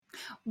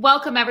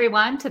Welcome,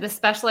 everyone, to the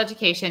Special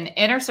Education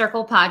Inner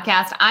Circle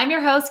podcast. I'm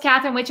your host,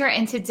 Catherine Witcher,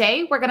 and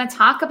today we're going to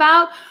talk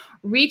about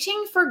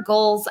reaching for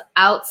goals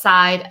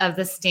outside of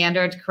the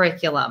standard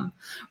curriculum.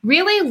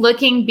 Really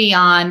looking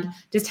beyond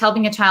just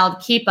helping a child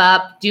keep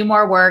up, do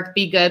more work,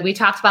 be good. We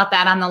talked about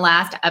that on the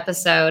last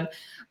episode.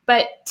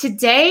 But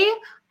today,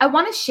 I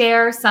want to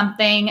share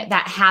something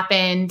that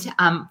happened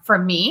for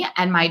me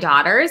and my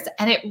daughters,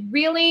 and it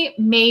really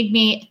made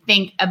me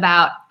think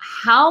about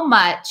how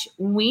much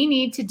we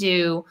need to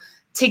do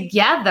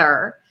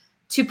together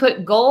to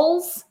put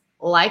goals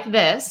like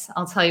this,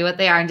 I'll tell you what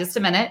they are in just a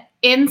minute,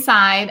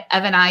 inside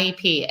of an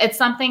IEP. It's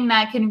something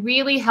that can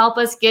really help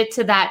us get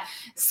to that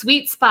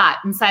sweet spot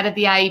inside of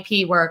the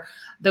IEP where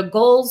the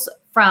goals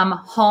from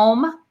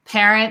home,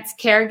 parents,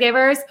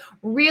 caregivers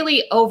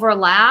really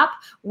overlap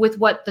with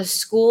what the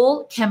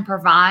school can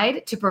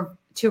provide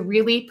to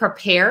really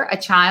prepare a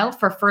child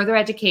for further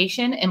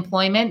education,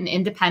 employment, and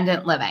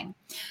independent living.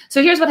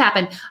 So here's what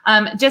happened.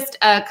 Just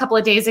a couple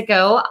of days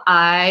ago,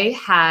 I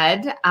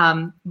had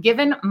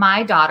given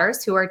my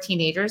daughters, who are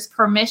teenagers,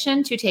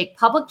 permission to take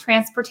public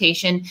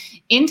transportation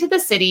into the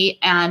city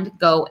and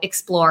go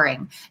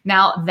exploring.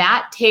 Now,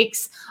 that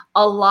takes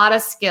a lot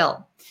of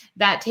skill.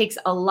 That takes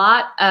a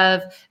lot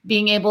of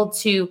being able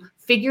to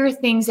figure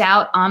things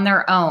out on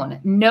their own,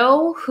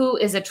 know who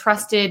is a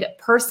trusted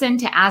person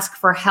to ask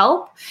for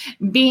help,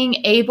 being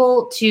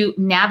able to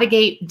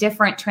navigate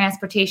different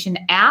transportation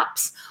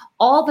apps,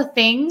 all the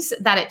things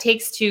that it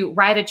takes to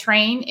ride a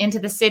train into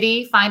the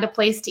city, find a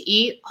place to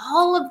eat,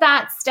 all of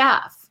that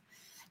stuff.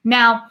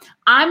 Now,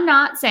 I'm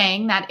not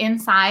saying that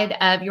inside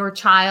of your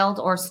child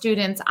or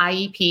student's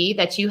IEP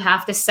that you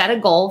have to set a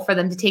goal for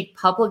them to take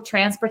public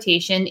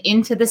transportation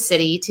into the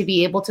city to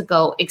be able to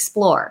go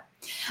explore.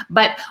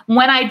 But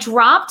when I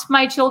dropped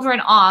my children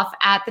off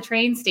at the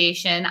train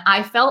station,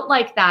 I felt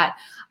like that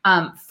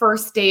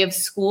first day of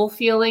school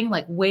feeling,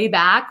 like way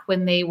back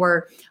when they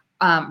were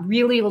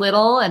really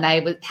little and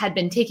I had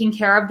been taking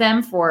care of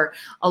them for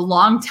a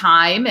long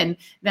time. And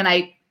then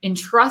I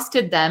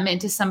entrusted them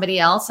into somebody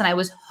else. And I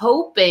was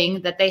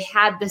hoping that they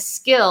had the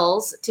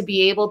skills to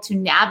be able to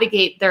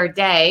navigate their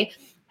day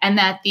and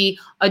that the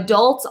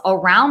adults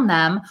around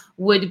them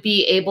would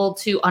be able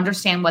to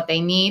understand what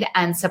they need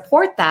and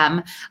support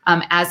them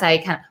as I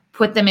kind of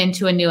put them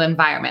into a new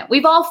environment.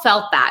 We've all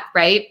felt that,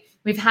 right?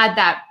 We've had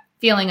that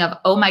feeling of,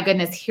 oh my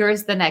goodness,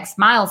 here's the next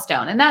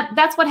milestone. And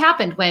that's what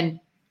happened when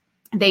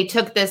they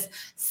took this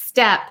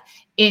step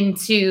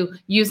into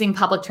using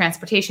public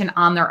transportation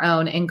on their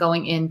own and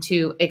going in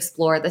to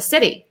explore the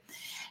city.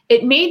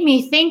 It made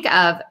me think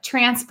of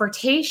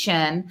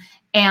transportation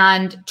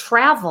and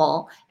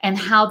travel and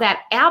how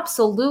that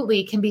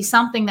absolutely can be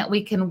something that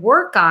we can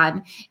work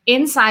on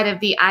inside of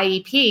the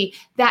IEP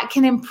that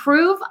can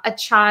improve a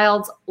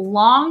child's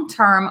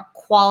long-term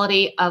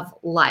quality of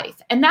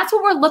life. And that's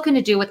what we're looking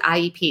to do with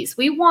IEPs.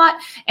 We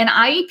want an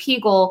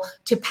IEP goal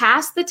to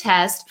pass the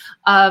test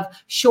of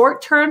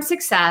short-term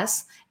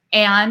success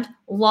and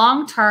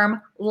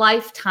long-term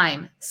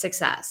lifetime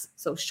success.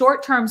 So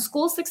short-term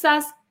school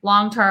success,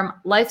 long-term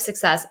life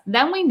success,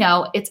 then we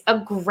know it's a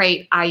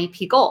great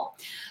IEP goal.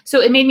 So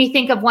it made me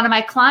think of one of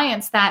my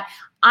clients that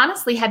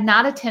honestly had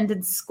not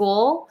attended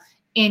school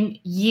in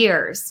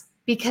years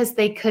because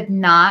they could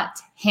not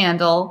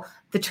handle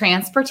the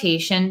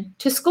transportation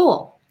to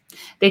school.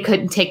 They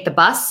couldn't take the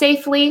bus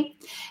safely.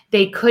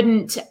 They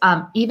couldn't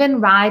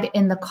even ride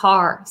in the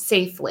car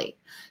safely.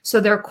 So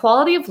their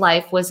quality of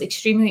life was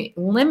extremely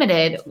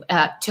limited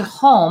to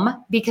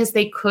home because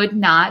they could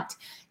not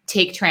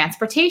take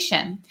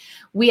transportation.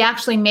 We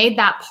actually made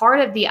that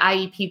part of the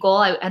IEP goal.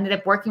 I ended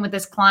up working with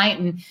this client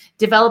and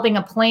developing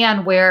a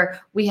plan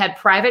where we had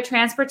private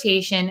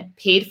transportation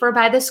paid for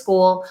by the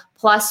school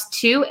plus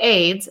 2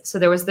 aides. So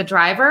there was the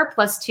driver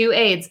plus 2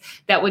 aides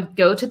that would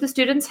go to the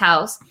student's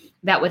house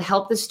that would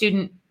help the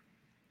student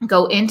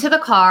go into the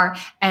car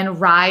and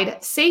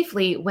ride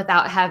safely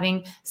without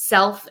having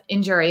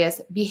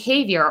self-injurious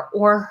behavior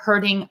or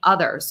hurting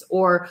others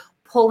or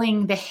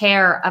pulling the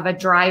hair of a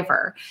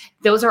driver.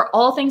 Those are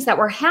all things that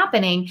were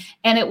happening,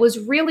 and it was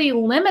really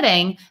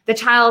limiting the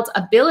child's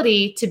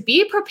ability to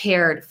be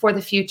prepared for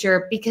the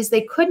future because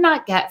they could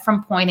not get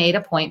from point A to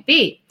point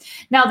B.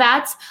 Now,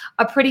 that's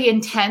a pretty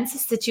intense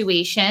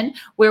situation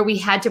where we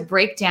had to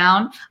break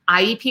down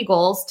IEP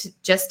goals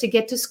just to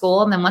get to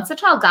school. And then once the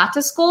child got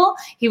to school,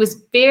 he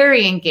was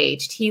very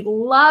engaged. He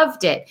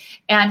loved it,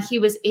 and he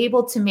was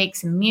able to make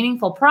some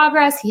meaningful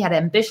progress. He had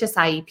ambitious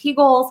IEP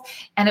goals,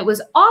 and it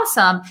was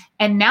awesome.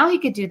 And now he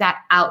could do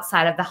that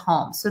outside of the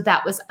home. So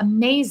that was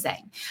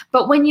amazing.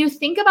 But when you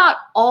think about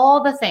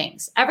all the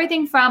things,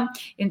 everything from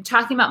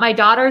talking about my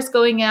daughters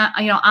going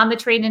on the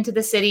train into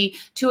the city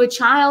to a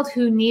child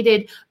who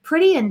needed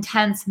pretty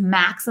intense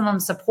maximum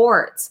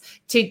supports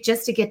to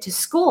get to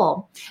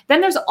school, then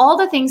there's all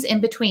the things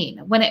in between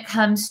when it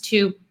comes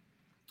to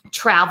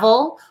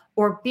travel,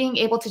 or being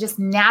able to just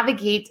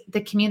navigate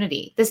the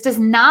community. This does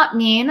not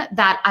mean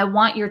that I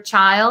want your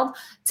child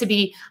to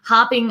be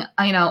hopping,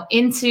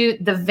 into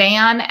the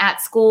van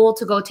at school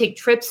to go take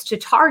trips to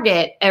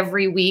Target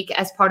every week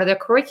as part of their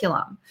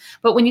curriculum.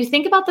 But when you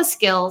think about the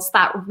skills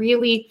that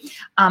really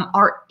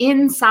are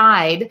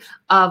inside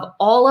of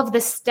all of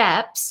the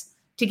steps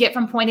to get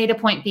from point A to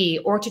point B,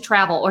 or to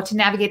travel, or to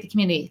navigate the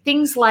community,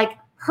 things like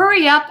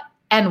hurry up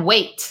and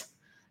wait.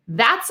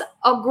 That's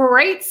a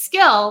great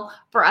skill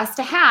for us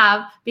to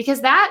have,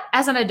 because that,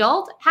 as an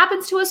adult,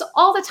 happens to us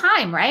all the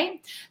time,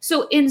 right?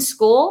 So in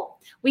school,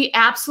 we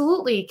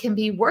absolutely can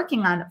be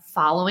working on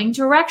following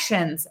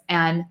directions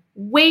and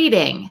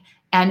waiting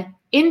and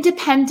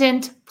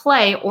independent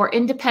play or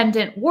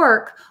independent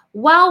work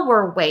while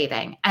we're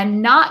waiting,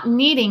 and not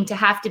needing to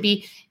have to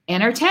be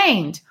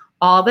entertained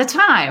all the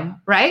time,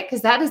 right?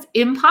 Because that is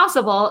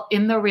impossible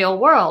in the real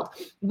world.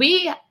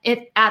 We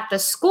at the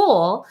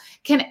school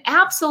can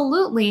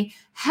absolutely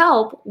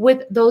help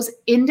with those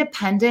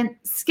independent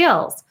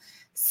skills.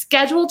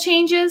 Schedule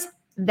changes,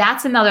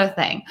 that's another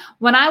thing.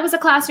 When I was a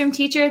classroom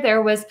teacher,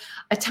 there was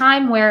a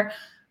time where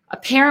a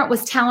parent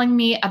was telling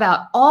me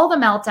about all the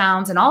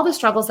meltdowns and all the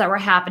struggles that were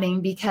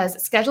happening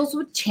because schedules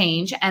would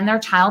change and their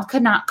child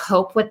could not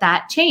cope with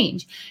that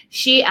change.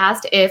 She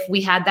asked if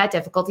we had that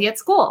difficulty at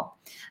school.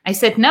 I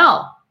said,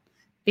 no,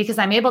 because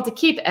I'm able to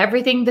keep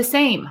everything the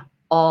same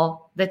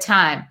all the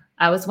time.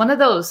 I was one of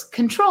those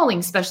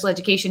controlling special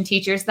education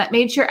teachers that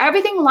made sure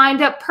everything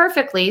lined up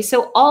perfectly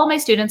so all my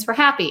students were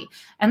happy.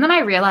 And then I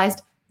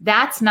realized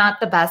that's not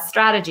the best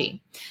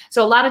strategy.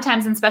 So a lot of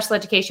times in special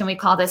education, we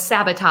call this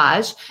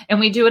sabotage, and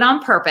we do it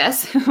on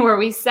purpose, where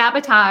we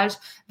sabotage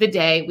the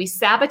day, we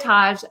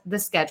sabotage the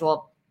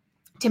schedule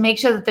to make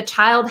sure that the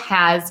child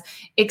has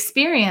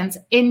experience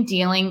in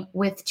dealing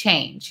with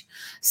change.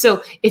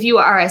 So if you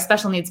are a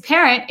special needs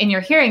parent and you're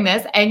hearing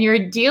this and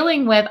you're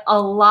dealing with a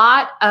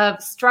lot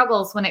of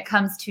struggles when it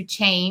comes to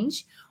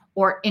change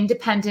or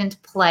independent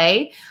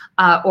play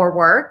or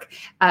work,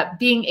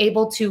 being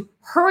able to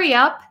hurry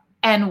up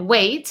and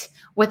wait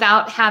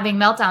without having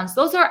meltdowns,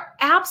 those are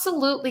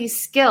absolutely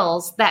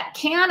skills that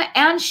can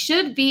and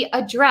should be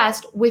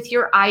addressed with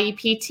your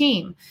IEP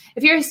team.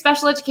 If you're a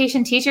special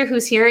education teacher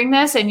who's hearing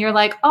this and you're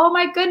like, oh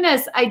my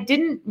goodness, I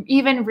didn't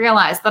even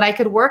realize that I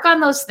could work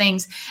on those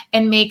things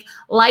and make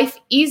life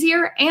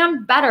easier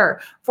and better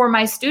for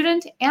my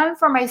student and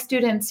for my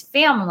student's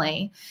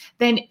family,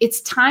 then it's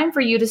time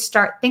for you to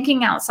start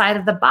thinking outside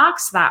of the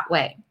box that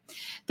way.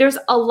 There's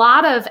a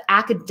lot of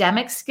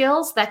academic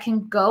skills that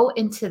can go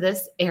into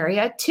this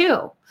area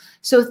too.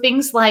 So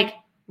things like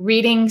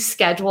reading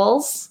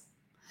schedules,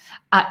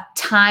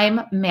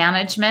 time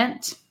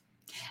management,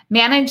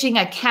 managing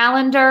a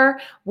calendar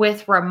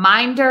with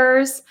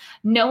reminders,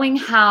 knowing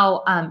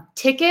how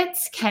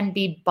tickets can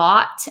be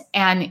bought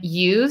and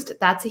used.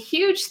 That's a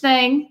huge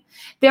thing.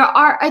 There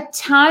are a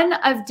ton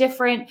of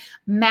different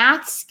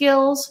math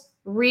skills,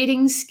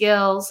 reading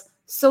skills,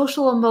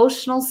 social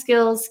emotional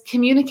skills,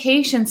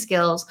 communication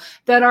skills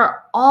that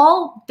are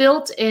all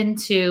built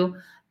into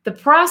the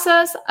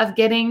process of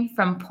getting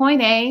from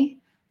point A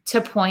to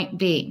point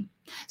B.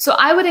 So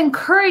I would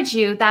encourage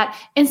you that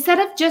instead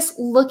of just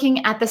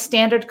looking at the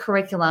standard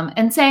curriculum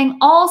and saying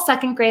all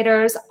second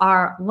graders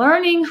are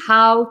learning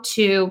how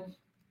to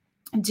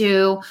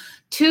do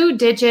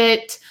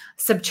 2-digit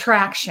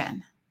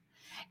subtraction,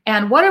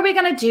 and what are we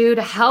going to do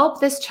to help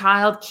this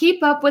child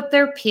keep up with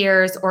their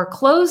peers or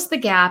close the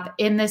gap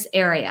in this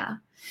area?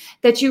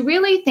 That you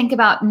really think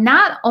about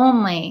not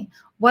only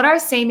what are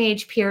same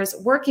age peers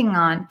working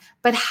on,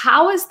 but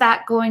how is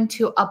that going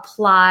to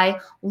apply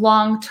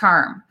long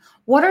term?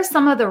 What are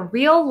some of the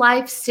real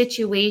life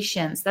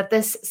situations that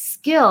this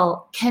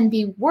skill can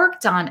be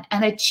worked on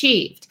and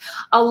achieved?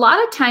 A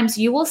lot of times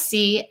you will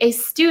see a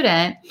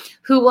student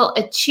who will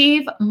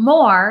achieve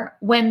more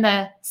when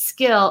the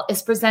skill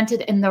is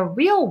presented in the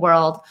real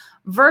world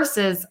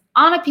versus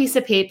on a piece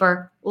of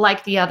paper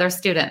like the other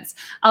students.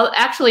 I'll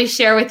actually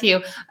share with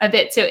you a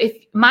bit. So if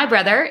my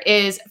brother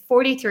is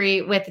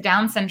 43 with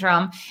Down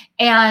syndrome,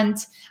 and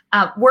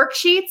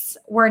worksheets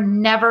were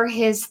never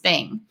his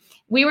thing.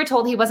 We were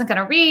told he wasn't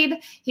going to read.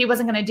 He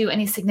wasn't going to do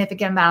any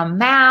significant amount of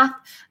math,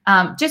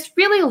 just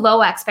really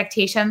low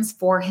expectations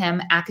for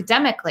him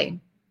academically.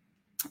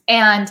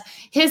 And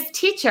his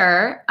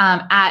teacher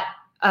at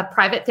a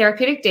private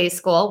therapeutic day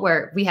school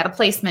where we had a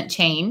placement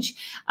change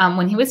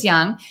when he was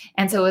young.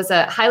 And so it was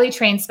a highly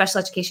trained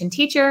special education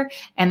teacher,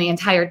 and the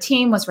entire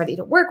team was ready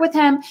to work with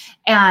him.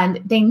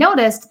 And they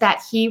noticed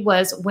that he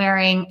was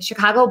wearing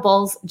Chicago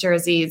Bulls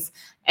jerseys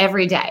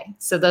every day.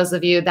 So those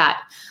of you that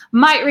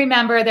might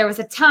remember, there was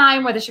a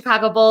time where the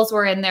Chicago Bulls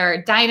were in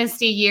their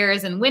dynasty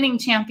years and winning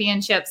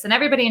championships, and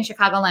everybody in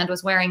Chicagoland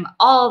was wearing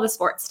all the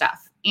sports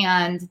stuff.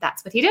 And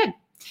that's what he did.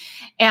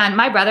 And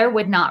my brother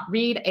would not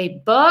read a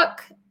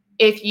book.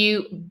 If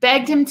you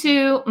begged him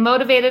to,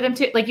 motivated him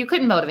to, like, you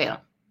couldn't motivate him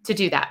to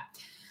do that.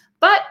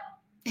 But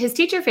his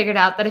teacher figured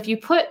out that if you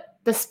put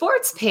the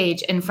sports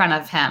page in front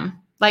of him,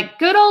 like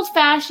good old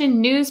fashioned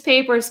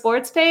newspaper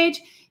sports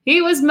page, he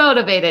was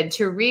motivated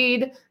to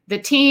read the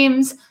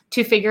teams,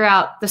 to figure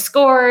out the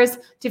scores,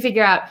 to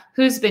figure out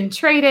who's been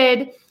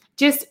traded,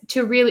 just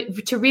to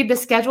read the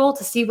schedule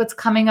to see what's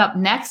coming up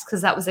next,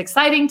 because that was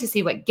exciting to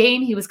see what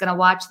game he was going to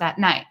watch that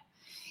night.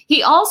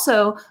 He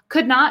also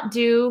could not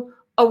do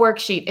a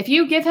worksheet. If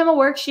you give him a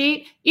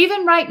worksheet,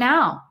 even right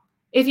now,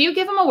 if you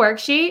give him a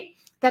worksheet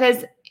that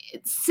has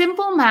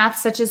simple math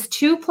such as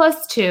 2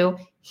 + 2,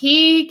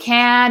 he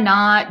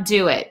cannot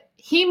do it.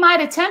 He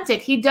might attempt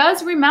it. He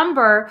does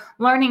remember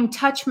learning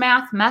touch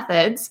math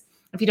methods.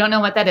 If you don't know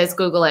what that is,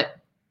 Google it.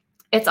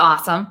 It's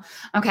awesome.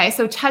 Okay,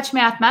 so touch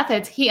math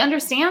methods, he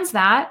understands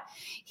that.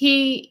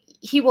 He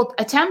will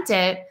attempt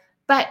it,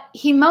 but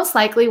he most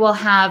likely will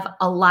have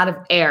a lot of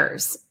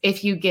errors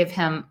if you give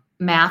him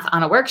math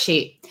on a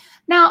worksheet.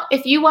 Now,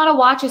 if you want to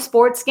watch a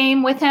sports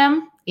game with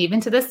him, even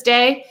to this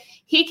day,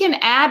 he can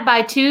add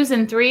by 2s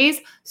and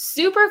 3s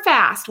super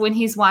fast when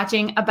he's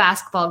watching a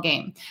basketball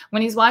game.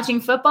 When he's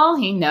watching football,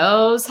 he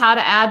knows how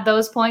to add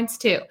those points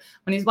too.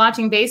 When he's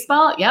watching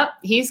baseball, yep,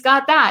 he's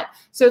got that.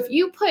 So if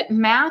you put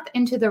math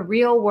into the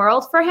real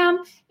world for him,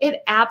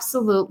 it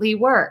absolutely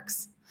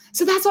works.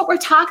 So that's what we're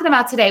talking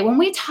about today. When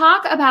we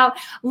talk about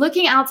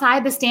looking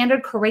outside the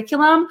standard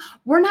curriculum,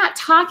 we're not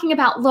talking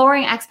about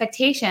lowering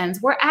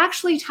expectations. We're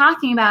actually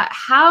talking about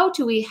how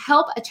do we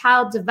help a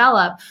child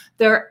develop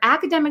their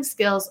academic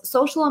skills,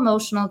 social,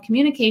 emotional,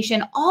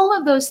 communication, all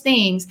of those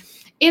things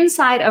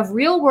inside of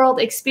real world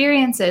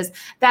experiences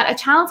that a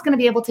child's going to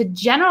be able to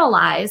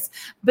generalize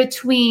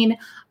between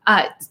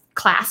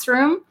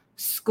classroom,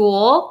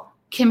 school,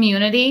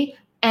 community,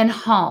 and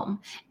home.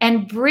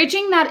 And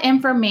bridging that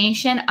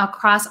information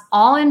across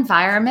all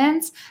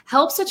environments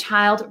helps a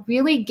child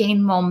really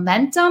gain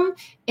momentum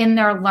in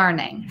their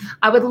learning.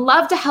 I would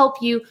love to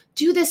help you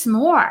do this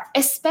more,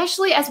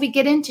 especially as we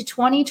get into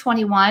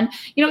 2021.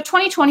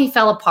 2020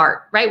 fell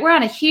apart, right? We're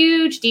on a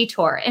huge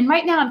detour. And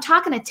right now I'm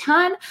talking a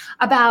ton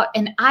about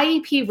an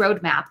IEP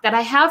roadmap that I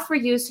have for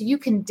you so you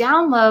can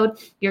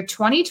download your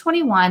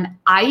 2021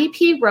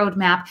 IEP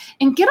roadmap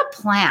and get a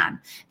plan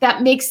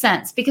that makes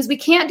sense, because we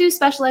can't do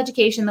special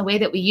education the way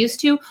that we used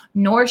to,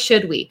 nor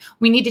should we.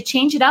 We need to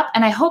change it up.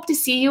 And I hope to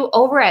see you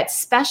over at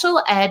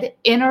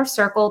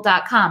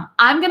specialedinnercircle.com.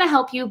 I'm going to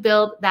help you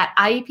build that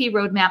IEP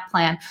roadmap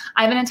plan.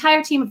 I have an entire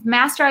team of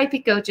master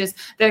IEP coaches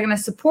that are going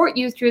to support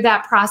you through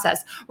that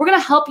process. We're going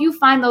to help you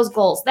find those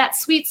goals, that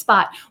sweet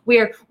spot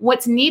where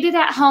what's needed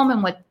at home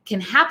and what can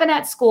happen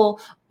at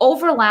school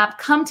overlap,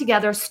 come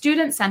together,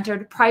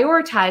 student-centered,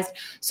 prioritized,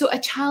 so a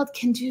child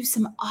can do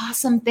some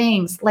awesome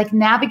things like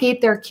navigate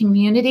their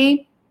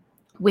community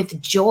with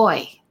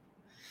joy,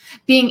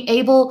 being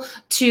able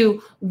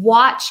to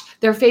watch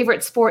their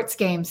favorite sports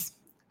games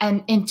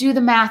and do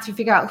the math to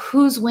figure out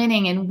who's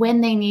winning and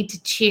when they need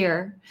to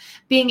cheer,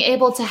 being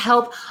able to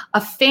help a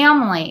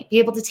family be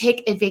able to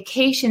take a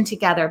vacation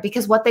together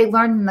because what they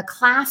learned in the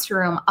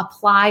classroom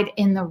applied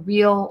in the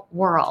real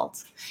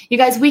world. You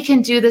guys, we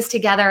can do this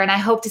together, and I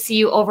hope to see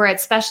you over at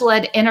Special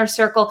Ed Inner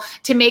Circle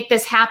to make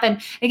this happen.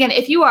 Again,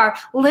 if you are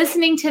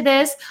listening to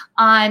this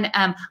on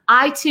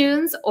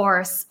iTunes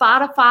or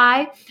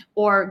Spotify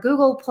or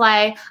Google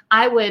Play,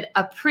 I would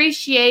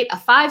appreciate a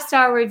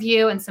 5-star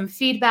review and some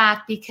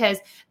feedback, because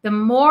the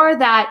more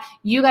that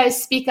you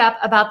guys speak up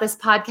about this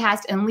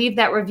podcast and leave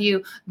that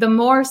review, the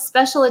more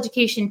special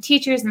education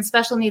teachers and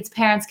special needs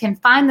parents can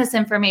find this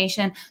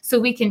information so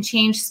we can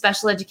change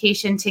special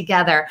education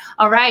together.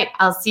 All right,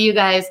 I'll see you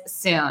guys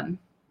soon.